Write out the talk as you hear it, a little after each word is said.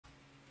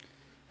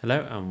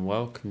Hello and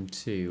welcome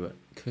to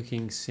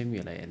Cooking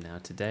Simulator. Now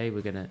today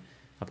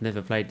I've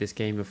never played this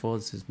game before,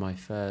 this is my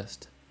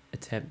first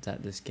attempt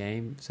at this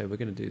game, so we're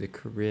going to do the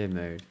career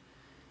mode.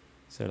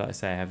 So like I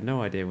say, I have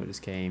no idea what this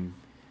game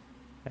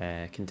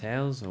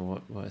contains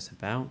or what it's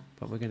about,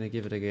 but we're going to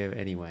give it a go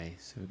anyway,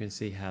 so we're going to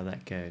see how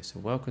that goes.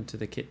 So welcome to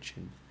the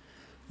kitchen.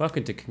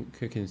 Welcome to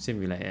Cooking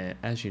Simulator.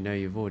 As you know,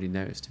 you've already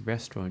noticed the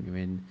restaurant you're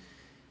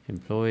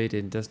employed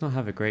in does not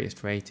have a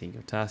greatest rating.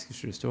 Your task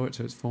is to restore it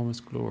to its former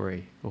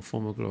glory.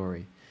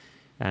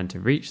 And to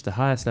reach the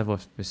highest level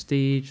of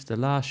prestige, the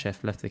last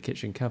chef left the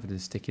kitchen covered in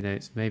sticky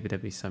notes. Maybe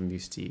there'll be some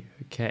use to you.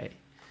 Okay.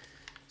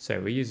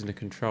 So we're using a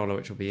controller,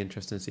 which will be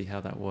interesting to see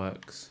how that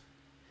works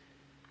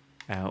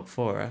out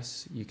for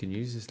us. You can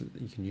use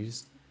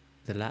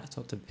the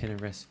laptop to pin a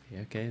recipe.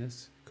 Okay,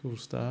 that's a cool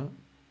start.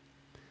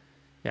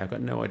 Yeah, I've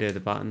got no idea of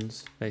the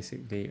buttons.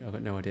 Basically, I've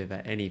got no idea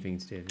about anything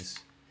to do with this.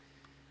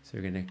 So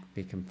we're going to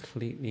be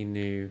completely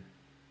new.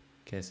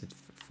 Okay, so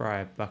fry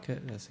a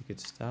bucket, that's a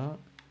good start.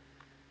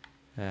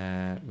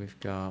 We've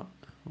got,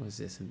 what is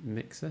this, a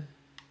mixer,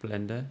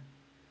 blender.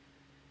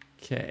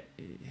 Okay,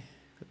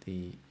 got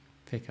the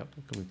pickup,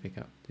 what can we pick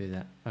up? Do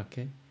that,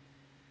 okay.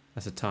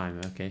 That's a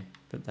timer, okay,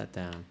 put that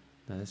down.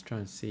 Now let's try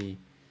and see.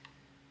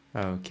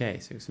 Okay,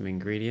 so some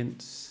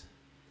ingredients.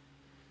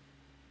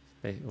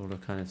 All the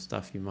kind of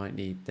stuff you might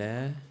need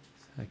there.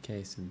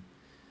 Okay, some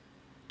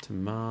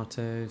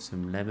tomatoes,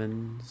 some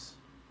lemons,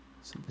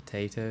 some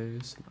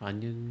potatoes, some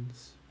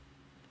onions,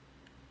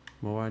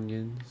 more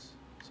onions,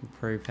 some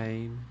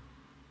propane.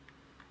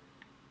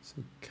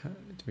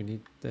 Do we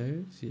need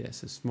those? Yes,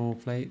 so small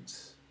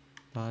plates,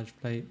 large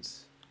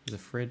plates, there's a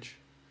fridge,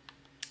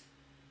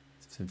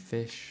 some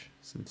fish,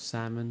 some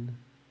salmon,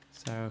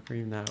 sour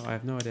cream. Now, I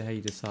have no idea how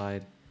you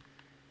decide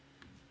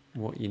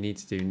what you need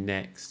to do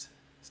next.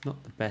 It's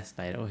not the best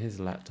laid. Oh, here's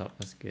a laptop,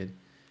 that's good.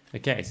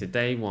 Okay, so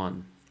day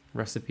one.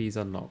 Recipes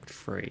unlocked,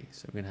 free.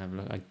 So we're gonna have a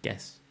look. I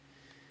guess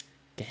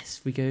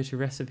we go to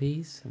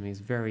recipes. I mean, it's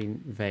very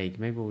vague.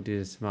 Maybe we'll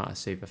do the tomato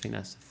soup. I think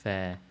that's a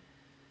fair,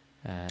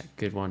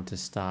 good one to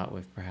start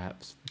with,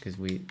 perhaps, because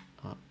we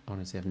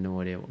honestly have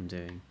no idea what I'm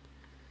doing.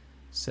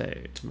 So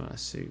tomato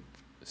soup.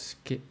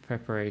 Skip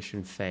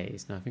preparation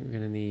phase. Now I think we're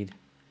gonna need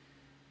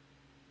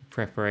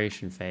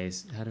preparation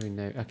phase. How do we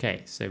know?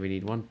 Okay, so we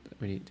need one.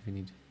 We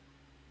need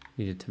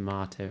a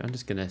tomato. I'm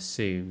just gonna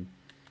assume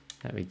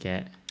that we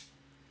get.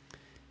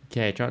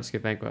 Okay, try to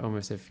skip banquet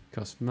almost if it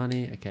costs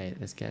money. Okay,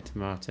 let's get a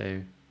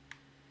tomato.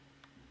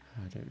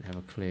 I don't have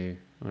a clue.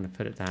 I'm going to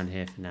put it down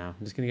here for now.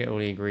 I'm just going to get all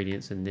the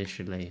ingredients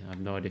initially. I have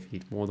no idea if you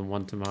need more than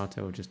one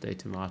tomato or just a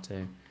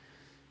tomato.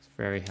 It's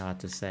very hard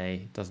to say.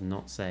 It does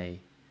not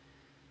say.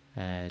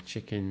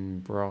 Chicken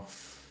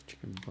broth.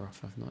 Chicken broth.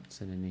 I've not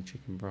seen any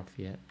chicken broth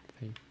yet.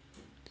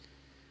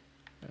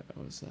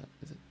 What was that?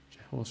 Is it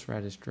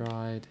horseradish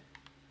dried?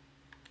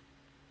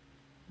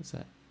 What's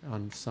that?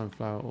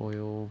 Sunflower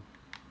oil.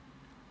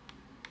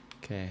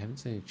 Okay, I haven't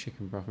seen any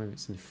chicken broth. Maybe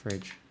it's in the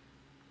fridge.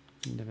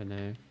 You never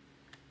know.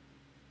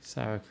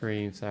 Sour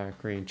cream,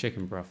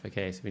 chicken broth.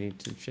 Okay, so we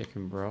need some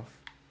chicken broth.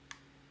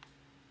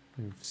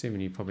 I'm assuming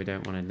you probably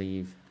don't want to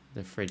leave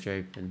the fridge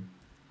open.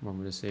 One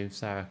would assume.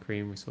 Sour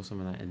cream, we saw some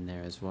of that in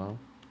there as well.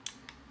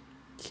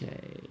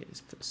 Okay,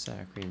 let's put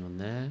sour cream on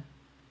there.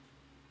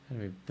 How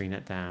do we bring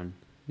that down?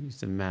 Use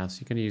the mouse.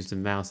 You're going to use the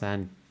mouse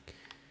and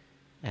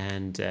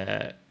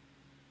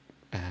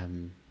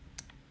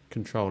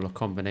controller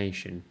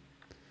combination.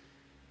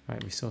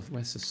 Right, we saw.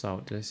 Where's the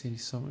salt? Did I see any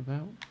salt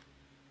about?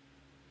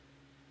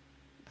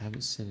 I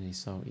haven't seen any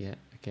salt yet.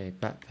 Okay,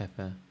 black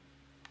pepper.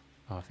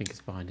 Oh, I think it's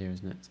behind here,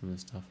 isn't it? Some of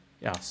the stuff.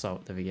 Yeah,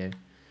 salt. There we go.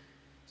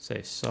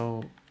 So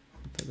salt.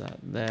 Put that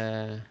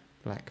there.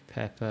 Black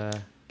pepper.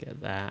 Get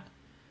that.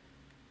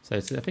 So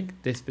I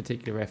think this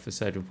particular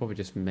episode we'll probably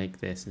just make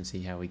this and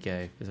see how we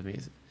go. Because I mean,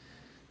 it's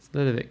a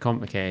little bit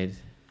complicated.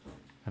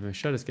 I'm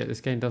sure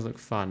this game does look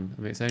fun.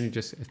 I mean,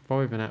 it's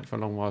probably been out for a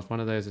long while. It's one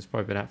of those that's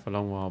probably been out for a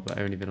long while, but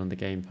only been on the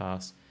Game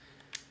Pass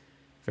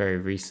very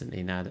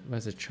recently now.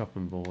 Where's the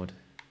chopping board?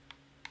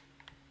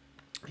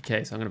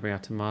 Okay, so I'm going to bring our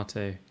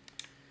tomato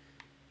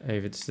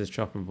over to the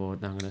chopping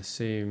board. Now I'm going to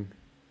assume,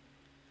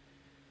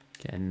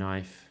 get a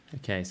knife.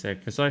 Okay, so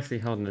precisely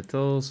holding the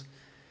tools.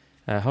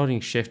 Holding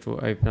shift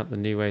will open up the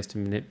new ways to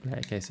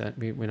manipulate. Okay, so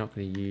we're not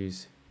going to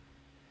use...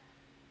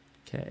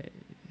 Okay,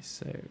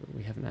 so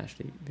we haven't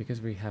actually,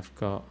 because we have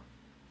got,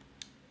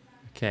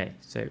 okay,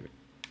 so,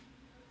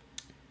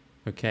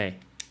 okay,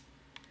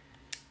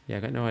 yeah, I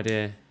got no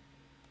idea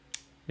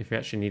if we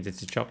actually needed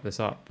to chop this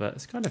up, but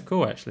it's kind of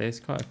cool actually, it's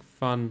quite a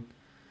fun,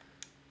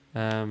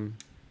 okay,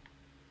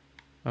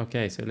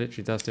 so it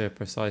literally does do a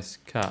precise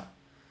cut.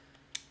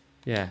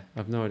 Yeah,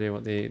 I've no idea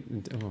what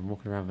I'm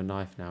walking around with a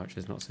knife now, which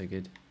is not so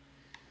good.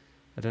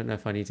 I don't know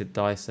if I need to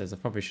dice those, I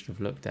probably should have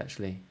looked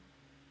actually.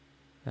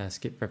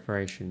 Skip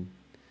preparation.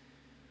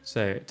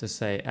 So to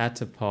say add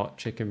to pot,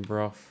 chicken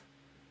broth,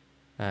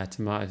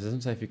 tomatoes. It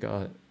doesn't say if you've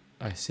got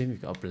I assume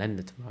you've got a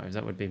blender tomatoes.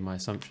 That would be my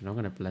assumption. I'm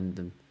going to blend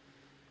them.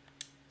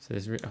 So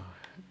there's I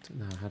don't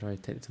know, how do I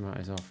take the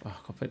tomatoes off? Oh,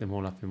 I'll put them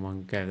all up in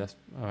one go. That's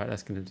alright,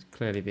 that's going to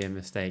clearly be a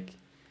mistake.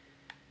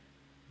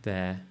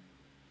 there.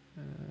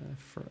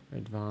 For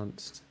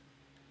advanced.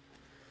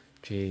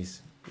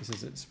 Jeez, this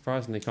is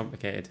surprisingly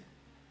complicated.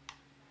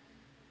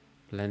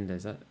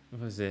 Blenders.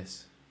 What is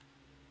this?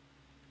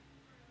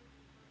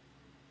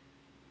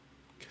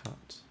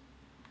 Cut.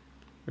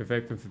 We've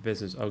opened for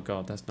business. Oh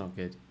god, that's not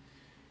good.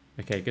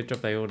 Okay, good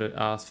job they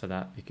asked for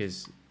that,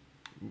 because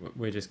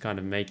we're just kind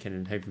of making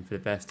and hoping for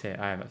the best here.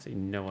 I have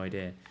absolutely no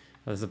idea.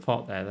 Oh, there's a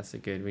pot there. That's a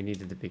good. We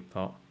needed a big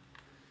pot.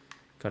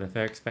 God, if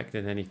they're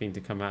expecting anything to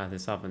come out of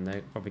this oven,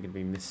 they're probably going to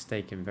be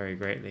mistaken very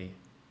greatly,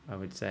 I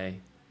would say.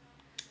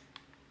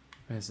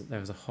 There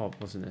was a hob,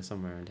 wasn't there,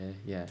 somewhere around here?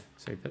 Yeah.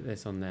 So we put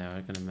this on there,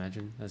 I can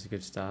imagine. That's a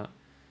good start.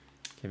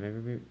 Okay, maybe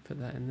we put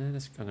that in there.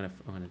 I'm gonna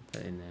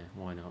put it in there.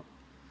 Why not?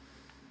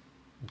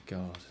 Oh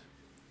god.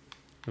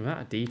 The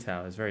amount of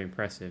detail is very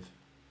impressive.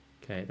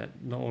 Okay,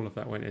 not all of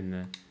that went in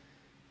there.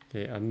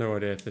 Okay, I have no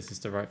idea if this is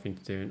the right thing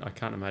to do, and I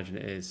can't imagine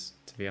it is,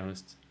 to be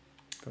honest.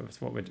 But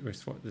it's what we're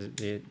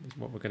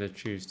going to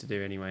choose to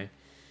do anyway.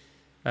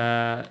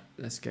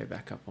 Let's go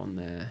back up on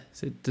there.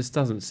 So it just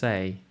doesn't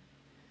say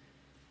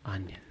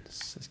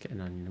onions. Let's get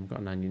an onion. I've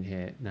got an onion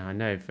here. Now I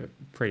know for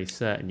pretty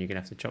certain you're gonna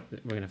have to chop.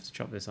 We're gonna have to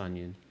chop this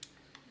onion.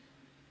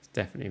 It's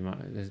definitely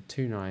there's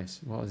 2 knives.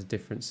 What was the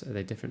difference? Are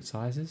they different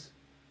sizes?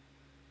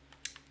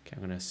 Okay,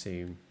 I'm gonna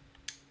assume.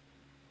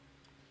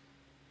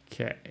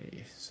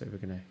 Okay, so we're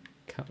gonna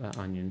cut that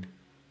onion.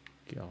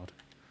 God.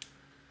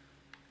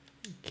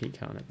 Keep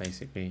cutting it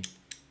basically.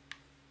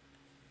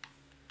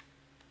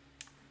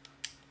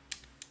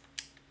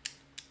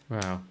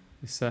 Wow,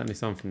 there's certainly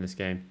some from this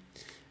game.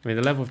 I mean,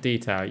 the level of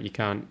detail, you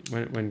can't,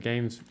 when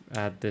games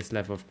add this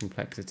level of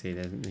complexity,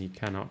 you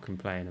cannot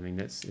complain. I mean,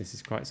 this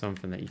is quite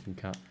something that you can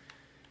cut.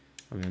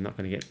 I mean, I'm not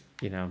going to get,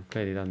 I've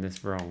clearly done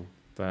this wrong,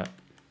 but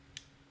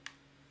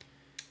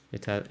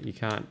you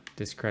can't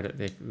discredit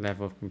the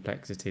level of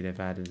complexity they've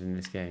added in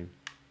this game.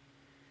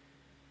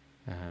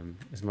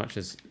 As much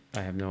as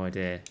I have no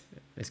idea,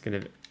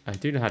 I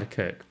do know how to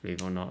cook,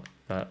 believe it or not,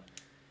 but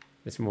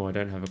it's more I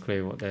don't have a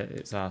clue what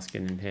it's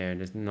asking in here,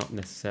 and it's not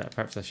necessarily.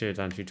 Perhaps I should have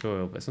done a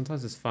tutorial, but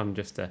sometimes it's fun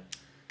just to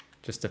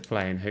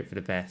play and hope for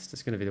the best.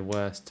 It's going to be the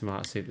worst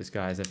tomato soup this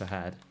guy has ever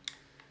had,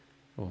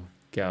 or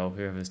girl,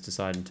 whoever's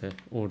deciding to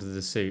order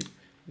the soup,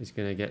 is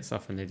going to get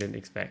something they didn't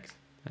expect.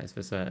 That's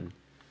for certain.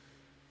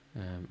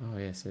 Oh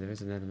yeah, so there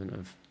is an element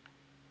of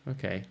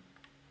okay.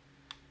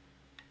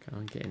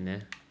 Can't get in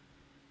there.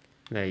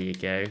 There you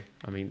go.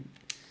 I mean,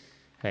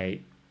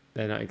 hey,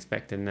 they're not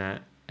expecting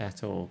that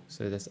at all.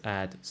 So let's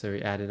add. So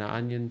we add in our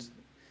onions.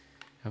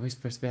 Are we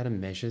supposed to be able to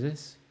measure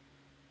this?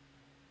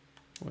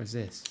 What is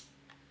this?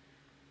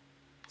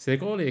 So they've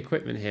got all the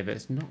equipment here, but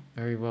it's not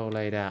very well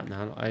laid out.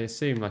 Now, I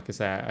assume, like I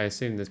say, I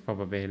assume there's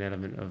probably an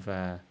element of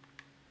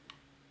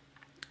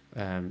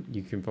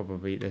you can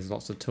probably, there's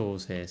lots of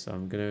tools here, so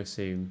I'm going to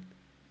assume,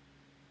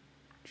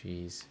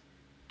 geez,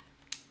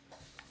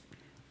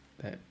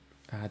 that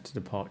add to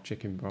the pot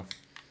chicken broth.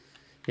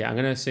 Yeah, I'm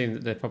going to assume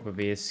that there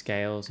probably is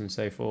scales and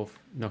so forth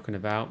knocking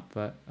about,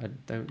 but I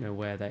don't know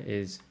where that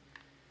is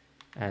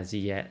as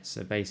yet.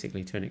 So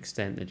basically, to an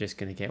extent, they're just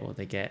going to get what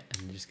they get,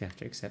 and they're just going to have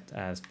to accept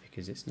as,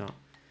 because this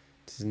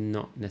is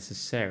not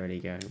necessarily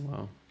going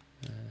well.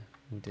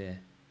 Oh dear.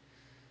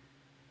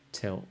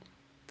 Tilt.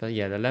 But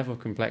yeah, the level of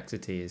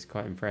complexity is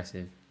quite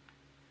impressive.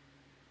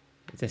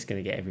 They're just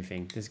going to get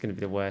everything. This is going to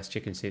be the worst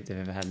chicken soup they've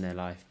ever had in their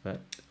life,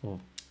 or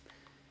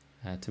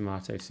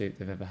tomato soup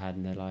they've ever had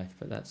in their life,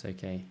 but that's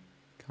okay.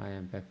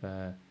 Cayenne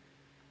pepper.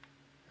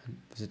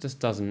 So it just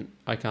doesn't,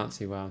 I can't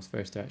see why I'm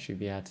supposed to actually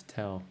be able to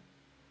tell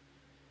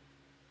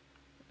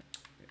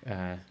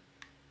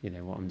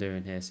what I'm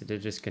doing here. So they're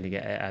just going to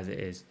get it as it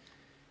is,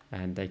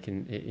 and they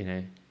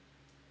can,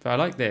 but I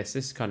like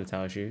this kind of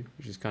tells you,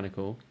 which is kind of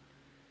cool.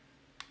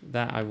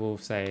 That I will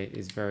say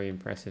is very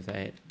impressive.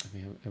 I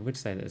would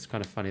say that it's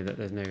kind of funny that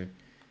there's no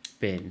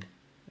bin.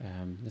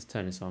 Let's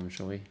turn this on,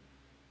 shall we?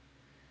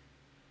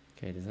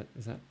 Okay, is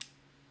that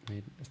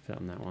let's put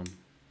it on that one.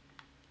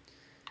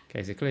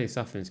 Okay, so clearly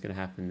something's going to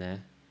happen there.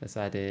 Let's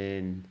add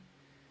in,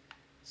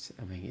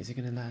 I mean, is it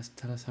going to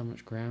tell us how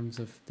much grams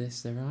of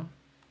this there are?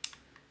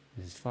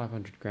 There's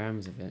 500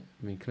 grams of it.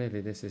 I mean,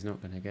 clearly this is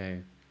not going to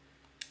go.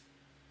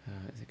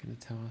 Is it going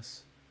to tell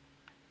us?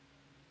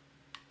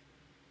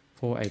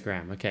 For a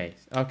gram.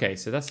 Okay,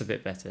 so that's a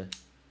bit better.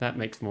 That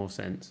makes more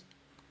sense.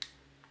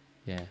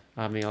 Yeah,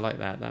 I mean, I like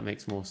that. That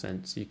makes more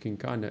sense. You can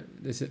kind of,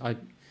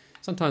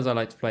 sometimes I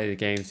like to play the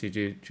games to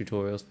do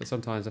tutorials, but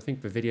sometimes I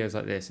think for videos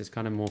like this, it's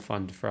kind of more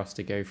fun for us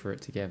to go for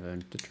it together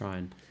and to try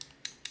and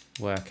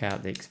work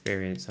out the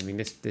experience. I mean,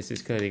 this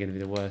is clearly going to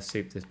be the worst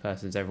soup this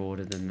person's ever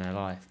ordered in their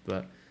life,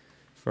 but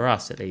for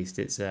us at least,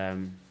 it's a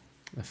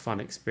fun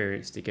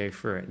experience to go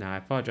through it. Now, I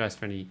apologise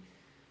for any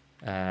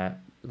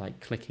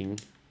clicking,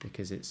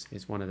 because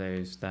it's one of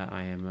those that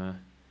I am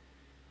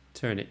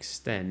to an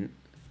extent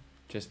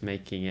just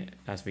making it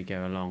as we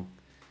go along.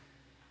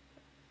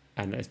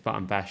 And it's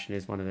button bashing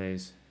is one of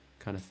those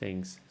kind of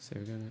things. So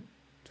we're going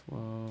to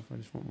 12. I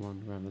just want 1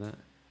 gram of that.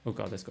 Oh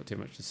god, that's got too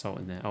much salt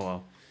in there. Oh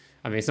well.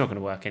 I mean, it's not going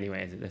to work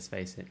anyway, is it? Let's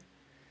face it.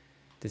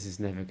 This is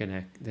never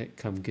going to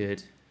come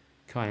good.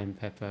 cayenne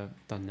pepper.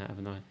 I've done that,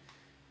 haven't I? I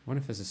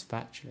wonder if there's a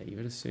spatula. You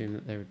would assume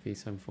that there would be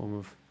some form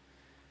of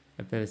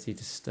ability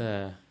to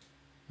stir.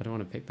 I don't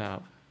want to pick that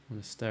up. I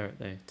want to stir it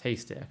though.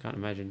 Taste it. I can't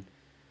imagine.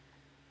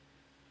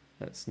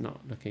 That's not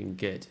looking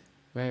good.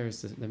 Where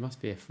is there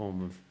must be a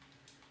form of...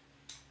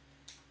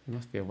 There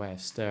must be a way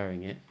of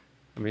stirring it.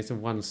 I mean, it's a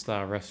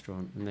 1-star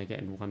restaurant and they're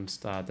getting 1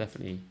 star,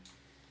 definitely.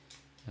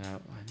 I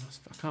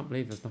can't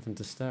believe there's nothing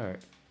to stir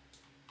it.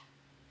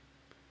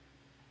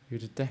 You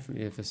would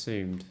definitely have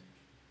assumed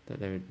that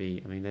there would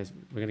be... I mean,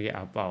 we're going to get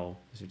our bowl,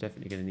 so we're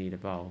definitely going to need a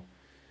bowl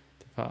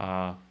to put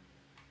our...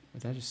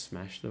 Did I just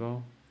smash the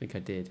bowl? I think I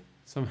did.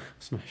 Somehow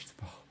smashed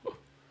the bowl.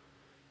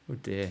 Oh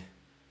dear.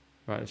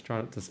 Right, let's try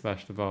not to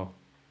smash the bowl.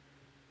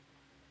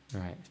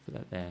 Right, let's put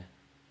that there.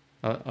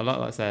 Like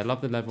I say, I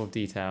love the level of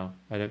detail.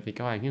 I don't think,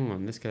 oh, hang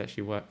on, this could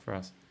actually work for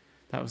us.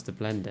 That was the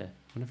blender.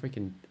 I wonder if we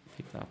can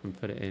pick that up and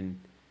put it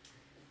in.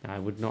 Now, I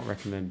would not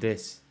recommend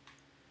this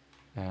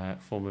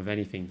form of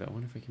anything, but I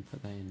wonder if we can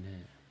put that in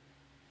there.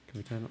 Can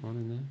we turn it on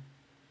in there?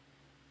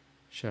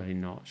 Surely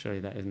not.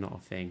 Surely that is not a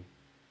thing.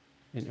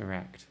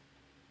 Interact.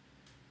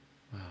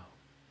 Wow.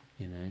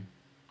 You know.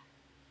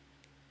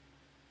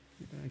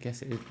 I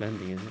guess it is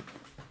blending, isn't it?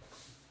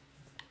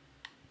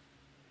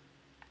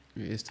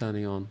 It is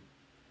turning on.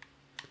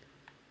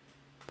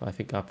 But I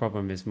think our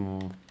problem is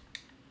more...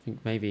 I think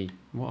maybe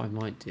what I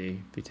might do,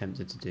 be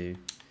tempted to do,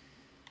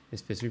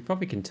 is because we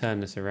probably can turn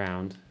this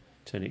around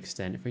to an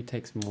extent. If we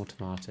take some more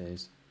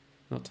tomatoes...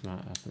 Not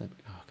tomato... can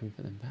we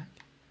put them back?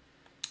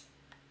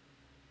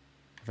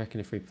 I reckon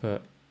if we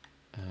put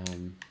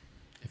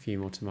a few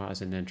more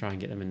tomatoes in there and try and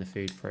get them in the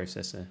food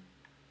processor,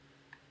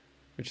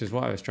 which is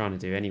what I was trying to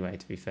do anyway,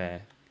 to be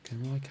fair.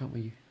 Why can't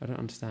we... I don't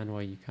understand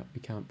why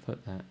we can't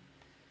put that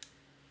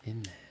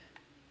in there.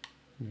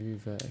 Move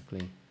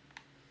vertically.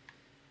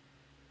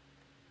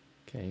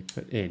 Okay,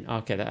 put in.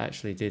 Okay, that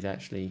actually did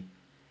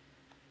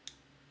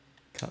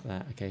cut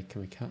that. Okay,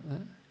 can we cut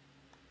that?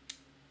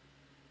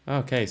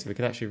 Okay, so we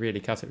could actually really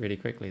cut it really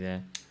quickly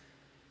there.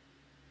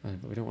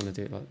 But we don't want to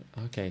do it like...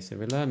 Okay, so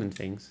we're learning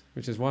things,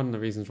 which is one of the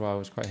reasons why I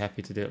was quite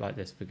happy to do it like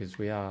this, because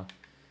we are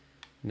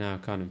now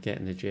kind of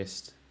getting the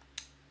gist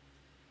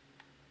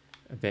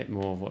a bit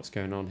more of what's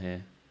going on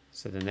here.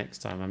 So the next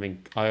time, I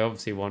mean, I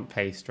obviously want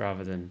paste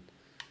rather than...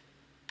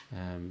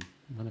 I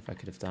wonder if I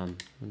could have done...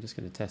 I'm just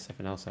going to test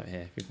something else out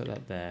here. If we put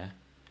that there,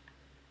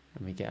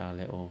 and we get our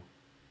little...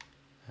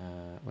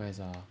 where's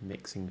our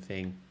mixing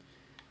thing?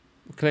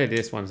 Well, clearly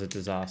this one's a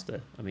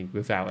disaster. I mean,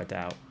 without a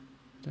doubt.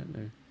 I don't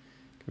know.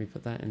 Can we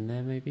put that in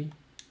there maybe?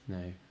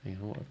 No. Hang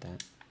on, what would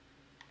that?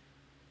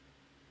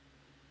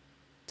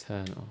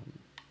 Turn on.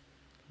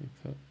 Can we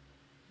put...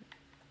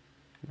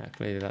 No,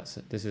 clearly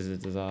this is a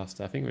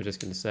disaster. I think we're just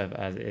going to serve it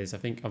as it is. I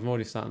think I'm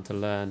already starting to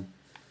learn,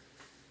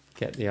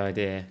 get the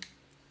idea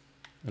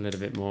a little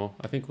bit more.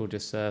 I think we'll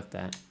just serve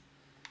that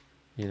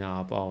in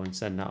our bowl and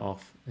send that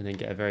off, and then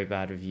get a very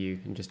bad review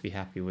and just be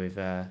happy with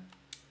it,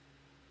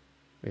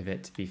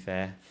 to be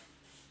fair.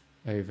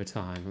 Over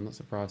time. I'm not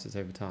surprised it's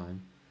over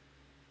time.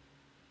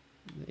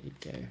 There you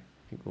go.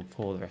 I think we'll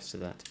pour the rest of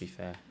that, to be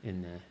fair,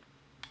 in there.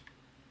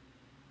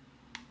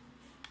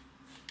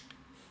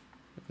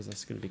 Because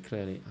that's going to be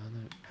clearly... Oh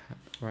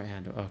no, right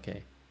handle.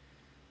 Okay.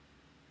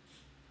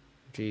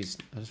 Jeez,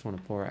 I just want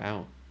to pour it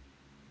out.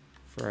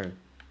 Throw.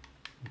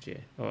 Oh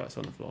dear. Oh, it's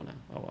on the floor now.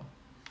 Oh well.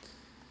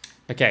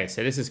 Okay,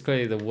 so this is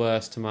clearly the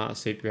worst tomato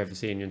soup you've ever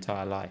seen in your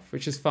entire life,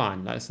 which is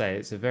fine. Like I say,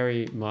 it's a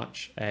very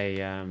much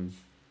a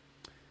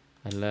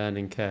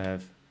learning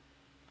curve.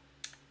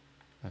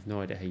 I have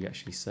no idea how you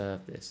actually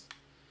serve this.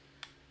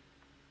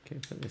 Okay,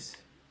 put this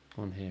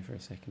on here for a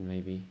second,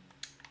 maybe.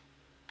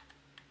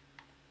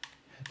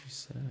 How do you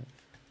serve?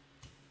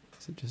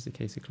 Is it just a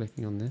case of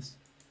clicking on this?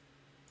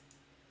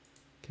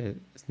 Okay,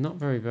 it's not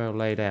very well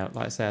laid out.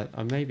 Like I said,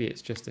 maybe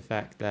it's just the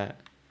fact that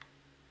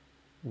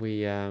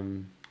we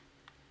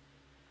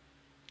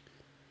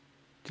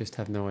just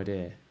have no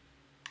idea.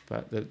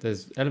 But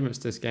there's elements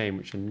to this game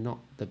which are not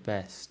the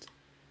best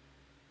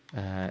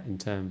in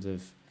terms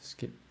of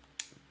skip.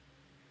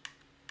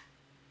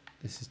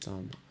 This is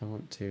done. I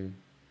want to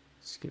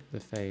skip the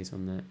phase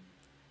on that.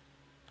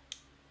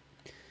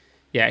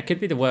 Yeah, it could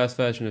be the worst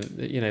version of,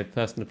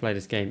 person to play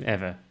this game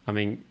ever. I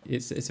mean,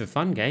 it's a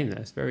fun game though.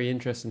 It's very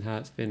interesting how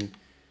it's been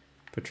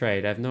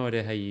portrayed. I have no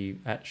idea how you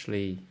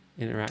actually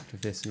interact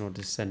with this in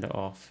order to send it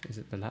off. Is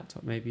it the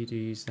laptop maybe? Do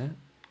you use that?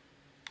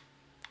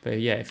 But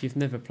yeah, if you've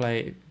never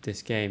played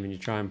this game and you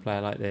try and play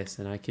it like this,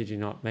 and I kid you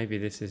not, maybe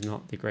this is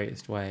not the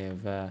greatest way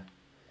of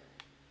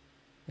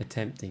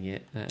attempting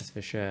it, that's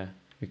for sure.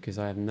 Because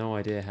I have no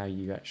idea how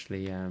you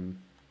actually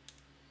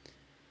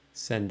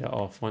send it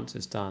off once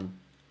it's done.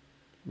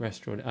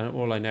 Restaurant, and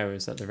all I know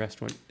is that the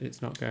restaurant,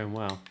 it's not going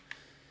well.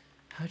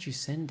 How do you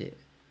send it?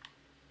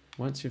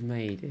 Once you've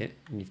made it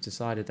and you've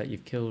decided that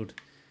you've killed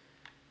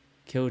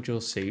your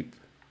soup,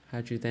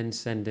 how do you then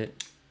send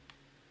it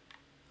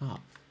up?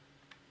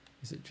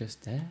 Is it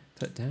just there?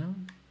 Put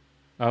down?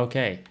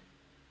 Okay.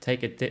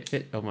 Take a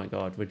fit. Oh my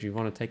god, would you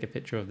want to take a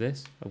picture of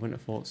this? I wouldn't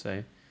have thought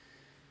so.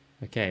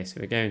 Okay,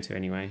 so we're going to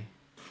anyway.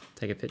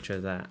 Take a picture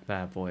of that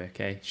bad boy,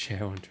 okay?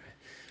 Share on tray.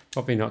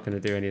 Probably not going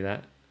to do any of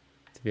that,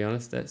 to be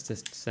honest. Let's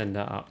just send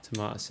that up.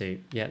 Tomato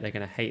soup. Yeah, they're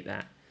going to hate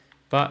that.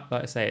 But,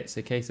 like I say, it's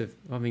a case of,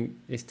 I mean,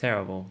 it's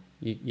terrible.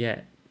 You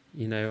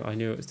know, I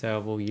knew it was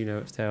terrible. You know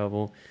it's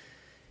terrible.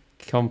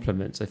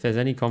 Compliments. If there's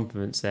any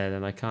compliments there,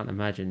 then I can't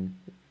imagine.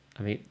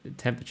 I mean,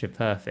 temperature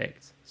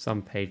perfect.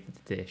 Some paid for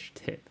the dish.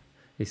 Tip.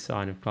 His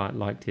sign of client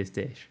liked his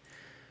dish.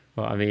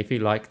 Well, I mean, if you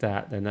like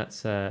that, then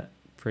that's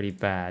pretty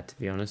bad, to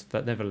be honest.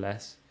 But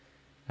nevertheless,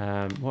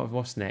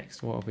 what's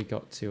next? What have we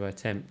got to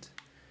attempt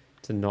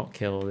to not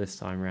kill this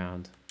time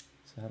round?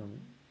 So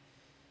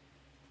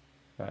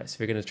right, so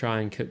we're going to try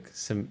and cook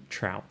some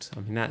trout. I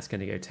mean, that's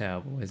going to go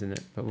terrible, isn't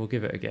it? But we'll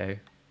give it a go.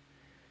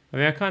 I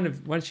mean, I kind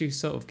of, once you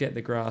sort of get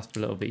the grasp a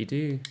little bit, you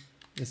do.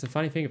 It's the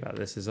funny thing about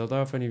this is,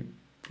 although I've only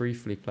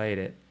briefly played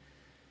it,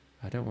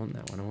 I don't want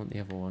that one. I want the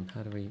other one.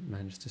 How do we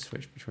manage to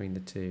switch between the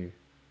two?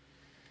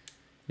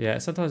 Yeah,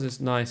 sometimes it's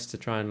nice to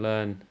try and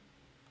learn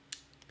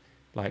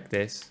like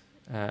this.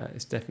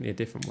 It's definitely a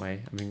different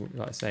way. I mean,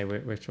 like I say,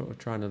 we're sort of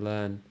trying to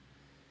learn.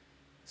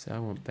 So I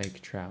want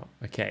baked trout.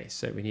 Okay,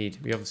 so we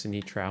obviously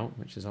need trout,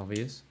 which is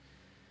obvious.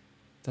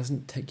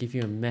 Doesn't give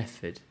you a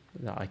method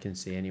that I can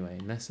see anyway,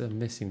 unless I'm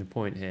missing the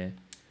point here.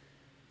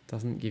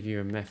 Doesn't give you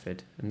a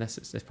method, unless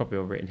it's probably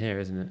all written here,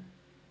 isn't it?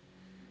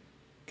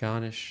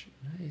 Garnish,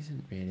 no, it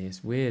isn't really.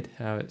 It's weird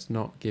how it's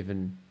not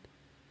given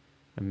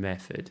a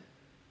method.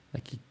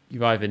 Like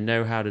you either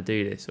know how to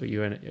do this, or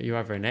you're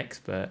either an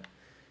expert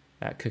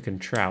at cooking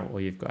trout,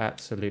 or you've got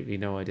absolutely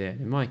no idea.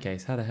 In my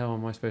case, how the hell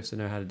am I supposed to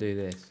know how to do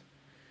this?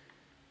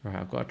 Right,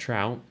 I've got a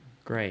trout.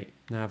 Great.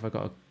 Now have I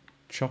got to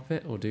chop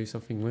it or do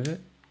something with it?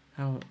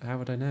 How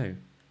would I know?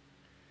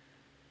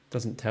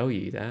 Doesn't tell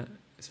you that,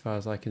 as far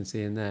as I can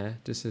see in there.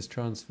 Just says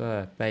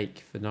transfer,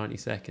 bake for 90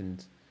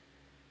 seconds.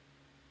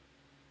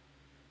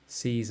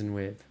 Season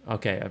with.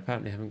 Okay,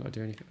 apparently I haven't got to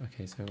do anything.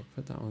 Okay, so I'll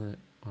put that on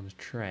a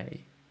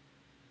tray.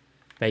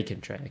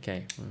 Bacon tray.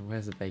 Okay, well,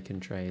 where's the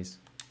bacon trays?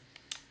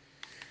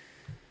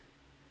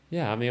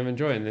 Yeah, I mean, I'm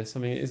enjoying this. I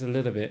mean, it is a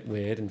little bit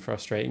weird and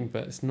frustrating,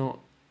 but it's not.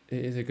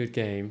 It is a good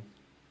game.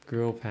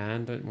 Grill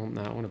pan, don't want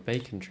that. I want a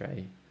bacon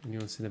tray.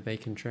 Anyone seen a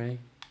bacon tray?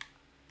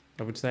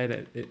 I would say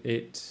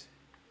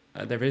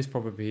that there is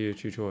probably a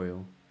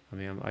tutorial. I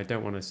mean, I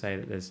don't want to say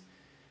that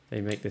they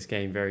make this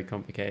game very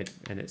complicated,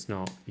 and it's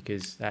not,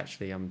 because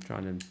actually I'm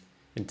trying to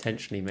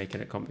intentionally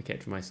making it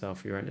complicated for myself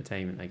for your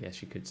entertainment, I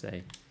guess you could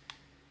say.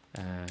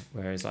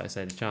 Whereas, like I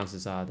said, the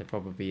chances are there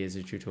probably is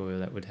a tutorial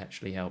that would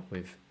actually help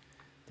with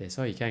this.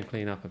 Oh, you can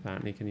clean up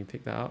apparently. Can you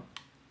pick that up?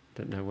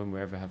 Don't know when we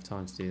ever have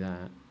time to do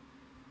that.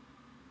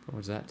 But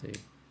what does that do?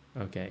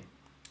 Okay,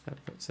 that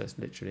says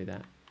literally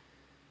that.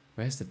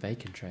 Where's the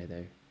bacon tray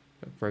though?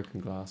 Got broken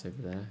glass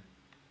over there.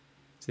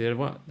 See,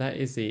 that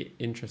is the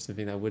interesting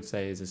thing that I would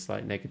say is a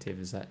slight negative,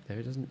 is that there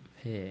it doesn't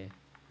appear.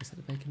 Is that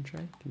the bacon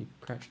tray? Can you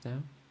crouch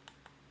down?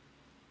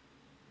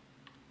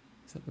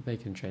 Is that the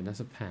bacon tray? That's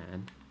a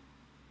pan.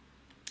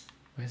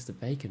 Where's the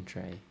bacon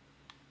tray?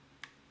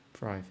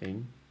 Fry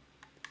thing.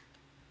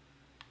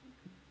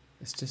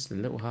 It's just a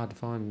little hard to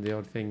find the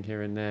odd thing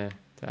here and there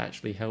to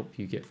actually help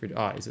you get through.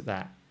 Ah, is it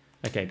that?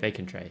 Okay,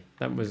 bacon tray.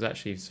 That was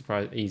actually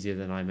easier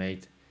than I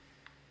made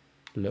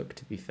look,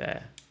 to be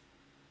fair.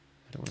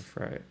 I don't want to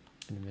throw it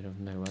in the middle of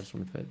nowhere. I just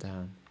want to put it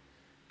down.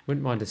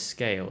 Wouldn't mind a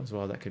scale as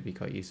well. That could be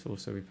quite useful.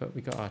 So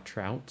we got our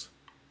trout,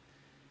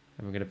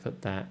 and we're going to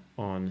put that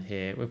on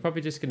here. We're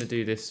probably just going to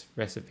do this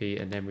recipe,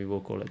 and then we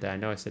will call it down. I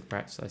know I said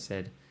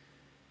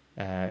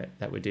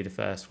that we'd do the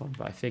first one,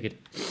 but I figured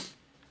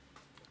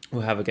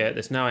we'll have a go at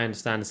this. Now I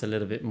understand this a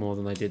little bit more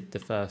than I did the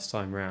first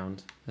time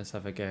round. Let's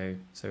have a go.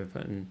 So we're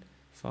putting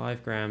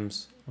 5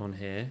 grams on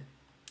here.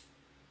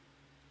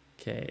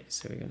 Okay,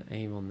 so we're going to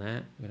aim on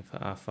that. We're going to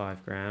put our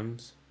 5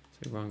 grams.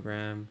 So 1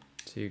 gram,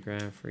 2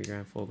 gram, 3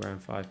 gram, 4 gram,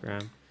 5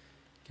 gram.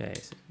 Okay,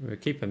 so we'll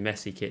keep a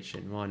messy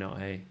kitchen. Why not,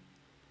 hey?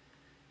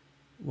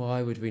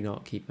 Why would we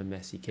not keep a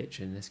messy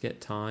kitchen? Let's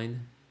get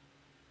thyme.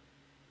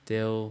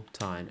 Dill,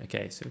 thyme.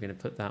 Okay, so we're going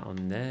to put that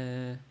on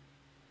there.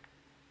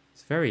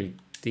 It's very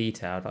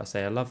detailed. Like I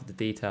say, I love the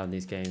detail in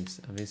these games.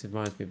 I mean, this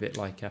reminds me a bit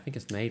like, I think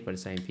it's made by the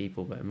same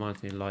people, but it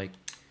reminds me of like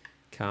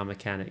Car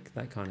Mechanic,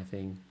 that kind of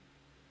thing.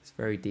 It's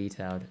very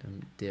detailed.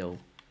 And dill.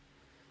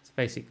 It's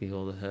basically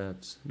all the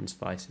herbs and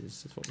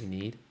spices. That's what we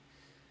need.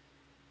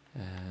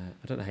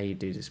 I don't know how you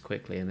do this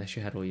quickly unless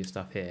you had all your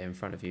stuff here in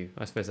front of you.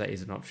 I suppose that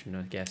is an option,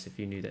 I guess. If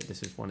you knew that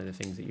this is one of the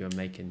things that you were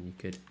making, you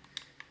could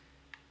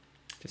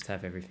just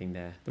have everything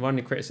there. The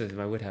one criticism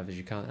I would have is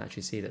you can't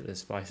actually see that there's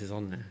spices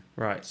on there.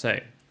 Right, so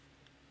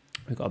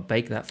we've got to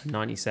bake that for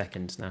 90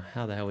 seconds. Now,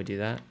 how the hell we do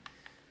that?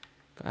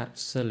 Got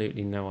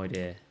absolutely no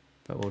idea,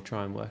 but we'll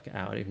try and work it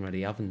out. I don't even know where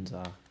the ovens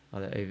are. Are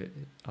they over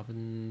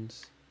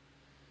ovens?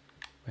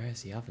 Where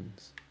is the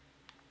ovens?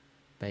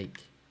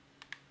 Bake.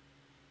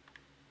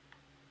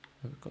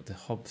 We've got the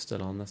hob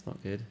still on, that's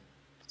not good.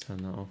 Let's turn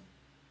that off.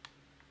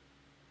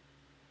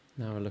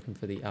 Now we're looking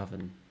for the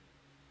oven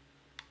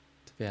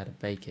to be able to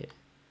bake it.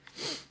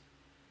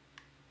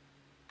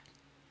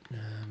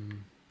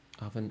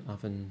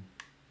 Oven.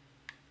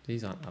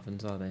 These aren't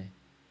ovens, are they?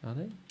 Are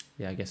they?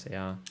 Yeah, I guess they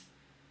are.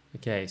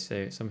 Okay,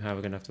 so somehow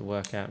we're going to have to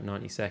work out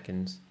 90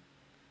 seconds.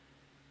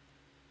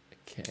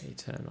 Okay,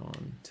 turn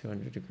on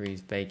 200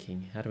 degrees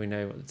baking. How do we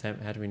know what the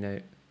temp? How do we know?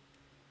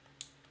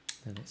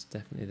 Then it's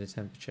definitely the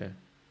temperature.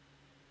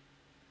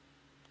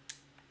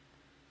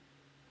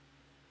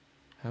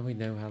 How do we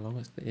know how long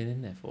it's been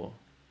in there for?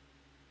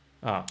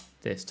 Ah,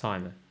 this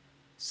timer.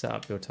 Set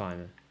up your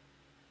timer.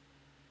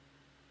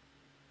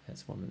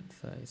 That's 1 minute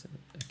 30, isn't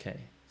it? Okay,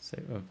 so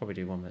we'll probably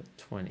do 1 minute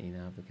 20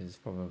 now because it's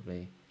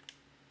probably,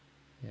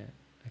 yeah,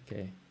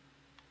 okay.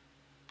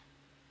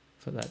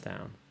 Put that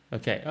down.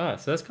 Okay,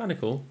 so that's kind of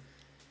cool.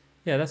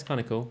 Yeah, that's kind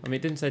of cool. I mean,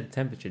 it didn't say the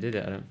temperature, did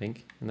it? I don't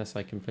think, unless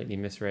I completely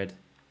misread.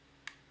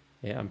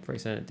 Yeah, I'm pretty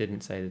certain it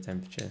didn't say the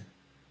temperature.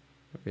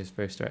 We were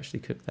supposed to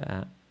actually cook that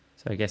at.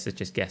 So I guess it's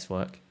just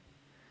guesswork,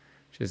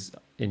 which is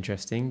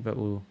interesting, but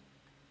we'll...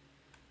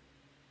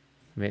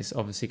 I mean, it's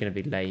obviously going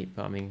to be late,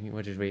 but I mean,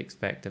 what did we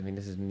expect? I mean,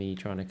 this is me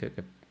trying to cook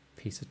a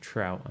piece of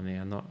trout. I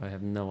mean, I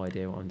have no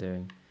idea what I'm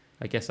doing.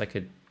 I guess I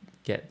could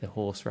get the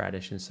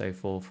horseradish and so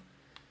forth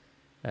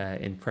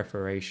in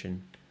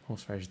preparation.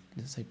 Horseradish,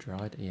 did it say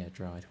dried? Yeah,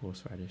 dried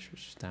horseradish,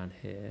 which is down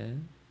here.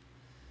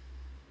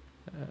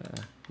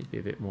 You'd be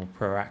a bit more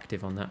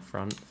proactive on that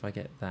front if I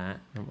get that.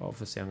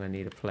 Obviously, I'm going to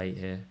need a plate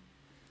here.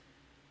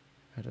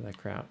 How did I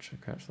crouch?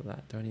 I crouched like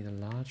that. Do I need a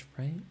large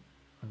plate?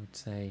 I would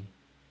say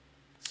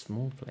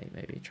small plate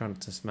maybe. Trying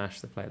to smash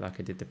the plate like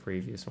I did the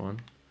previous one.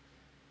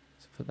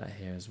 So put that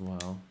here as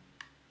well.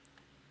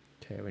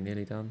 Okay, we're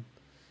nearly done.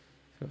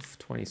 Got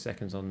 20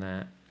 seconds on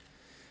that.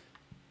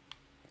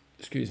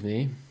 Excuse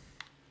me.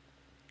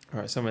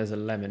 Alright, somewhere there's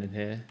a lemon in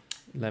here.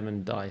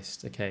 Lemon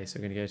diced. Okay, so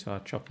we're going to go to our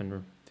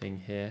chopping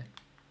thing here.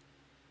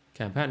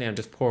 Okay, apparently I'm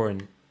just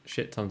pouring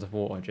shit tons of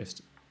water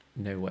just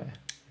nowhere.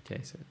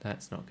 Okay, so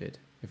that's not good.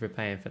 If we're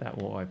paying for that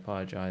water, I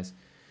apologise.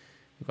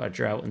 We've got a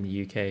drought in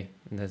the UK,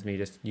 and there's me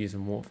just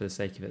using water for the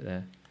sake of it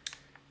there.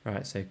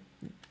 Right, so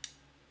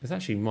this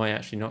actually might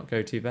actually not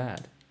go too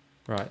bad.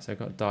 Right, so I've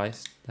got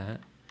diced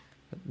that.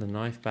 Put the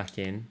knife back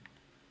in.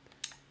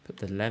 Put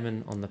the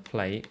lemon on the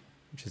plate,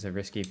 which is a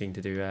risky thing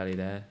to do early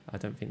there. I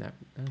don't think that...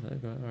 Oh,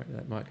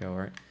 that might go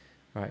alright.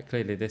 Right,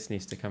 clearly this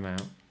needs to come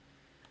out.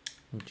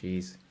 Oh,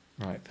 jeez.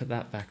 Right, put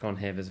that back on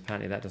here, because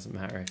apparently that doesn't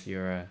matter if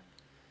you're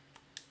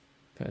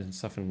putting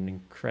something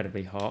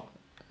incredibly hot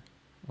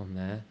on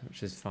there,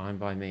 which is fine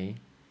by me.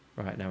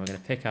 Right, now we're going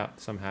to pick up,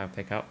 somehow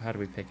pick up. How do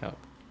we pick up?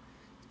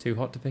 Too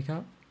hot to pick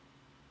up?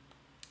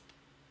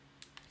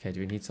 Okay, do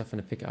we need something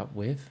to pick it up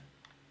with?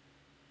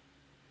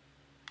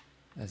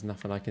 There's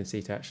nothing I can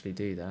see to actually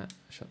do that.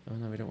 Oh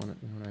no, we don't want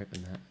to, we want to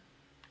open that.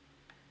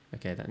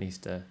 Okay, that needs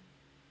to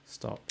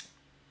stop.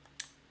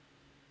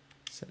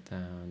 Set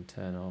down,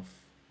 turn off.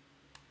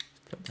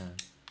 Just put down.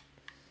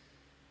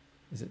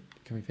 Is it,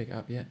 can we pick it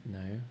up yet?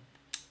 No.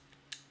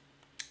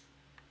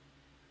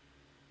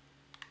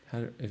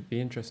 It'd be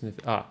interesting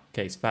if...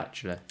 okay,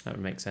 spatula. That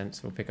would make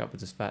sense. We'll pick up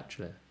with the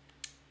spatula.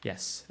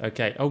 Yes.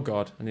 Okay. Oh,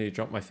 God. I nearly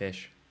dropped my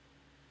fish.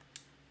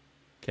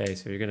 Okay,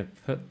 so you're going to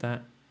put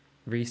that...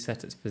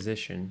 Reset its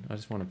position. I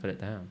just want to put it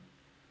down.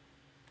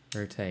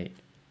 Rotate.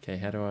 Okay,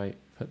 how do I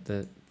put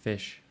the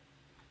fish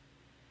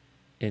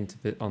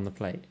on the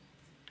plate?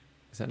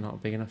 Is that not a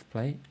big enough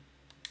plate?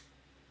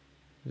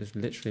 I just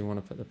literally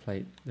want to put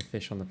the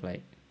fish on the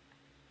plate.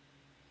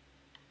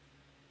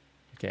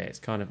 Okay, it's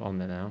kind of on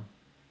there now.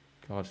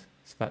 God,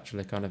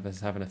 spatula kind of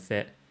is having a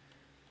fit.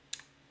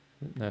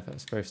 I don't know if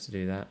that's supposed to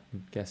do that.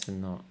 I'm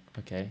guessing not.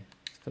 Okay,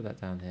 let's put that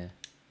down here.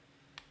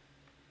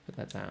 Put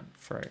that down.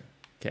 Throw.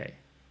 Okay,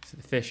 so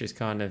the fish is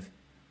kind of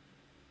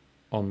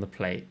on the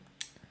plate.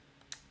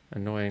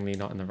 Annoyingly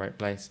not in the right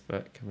place,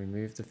 but can we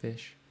move the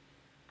fish?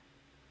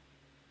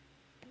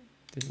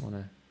 Didn't want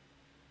to...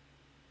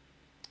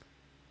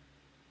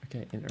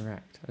 Okay,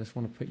 interact. I just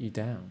want to put you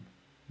down.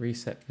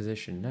 Reset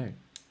position. No.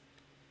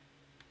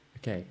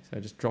 Okay, so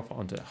just drop it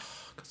onto...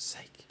 Oh, God's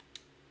sake.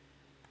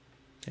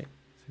 Okay,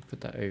 so put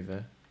that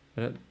over.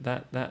 But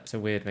that's a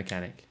weird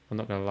mechanic. I'm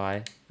not going to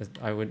lie.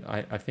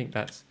 I think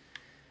that's...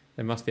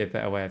 There must be a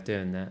better way of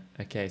doing that.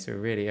 Okay, so we're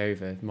really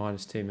over.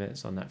 -2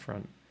 minutes on that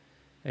front.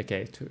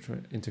 Okay,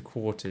 into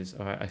quarters.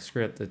 All right, I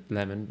screwed up the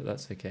lemon, but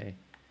that's okay.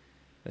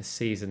 Let's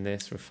season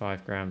this with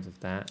 5 grams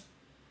of that.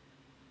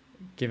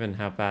 Given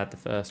how bad the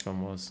first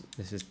one was,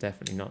 this is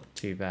definitely not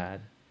too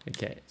bad.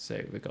 Okay,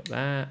 so we've got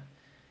that.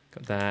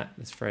 Got that.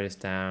 Let's throw this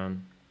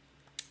down.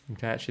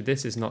 Okay, actually,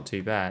 this is not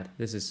too bad.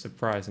 This is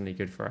surprisingly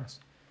good for us.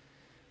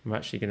 I'm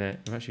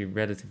actually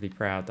relatively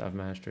proud that I've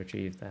managed to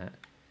achieve that.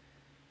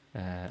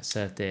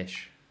 Serve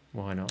dish.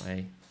 Why not,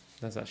 eh?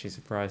 That's actually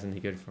surprisingly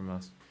good from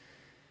us.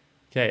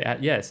 Okay,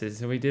 yes,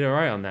 so we did all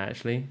right on that,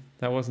 actually.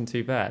 That wasn't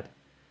too bad.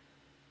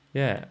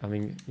 Yeah, I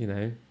mean, you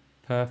know,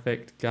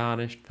 perfect,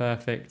 garnished,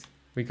 perfect.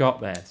 We got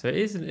there. So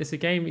it's a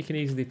game we can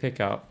easily pick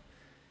up.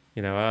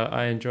 You know,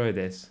 I enjoy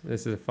this.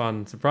 This is a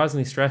fun,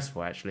 surprisingly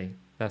stressful, actually.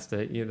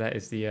 That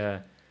is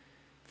the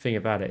thing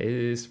about it. It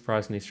is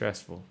surprisingly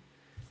stressful.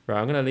 Right,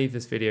 I'm going to leave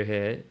this video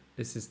here.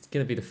 This is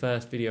going to be the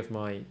first video of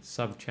my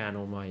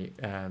sub-channel, my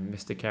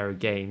Mr. Caro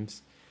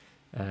Games.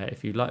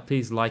 If you like,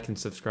 please like and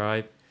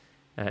subscribe.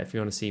 If you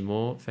want to see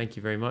more, thank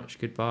you very much.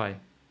 Goodbye.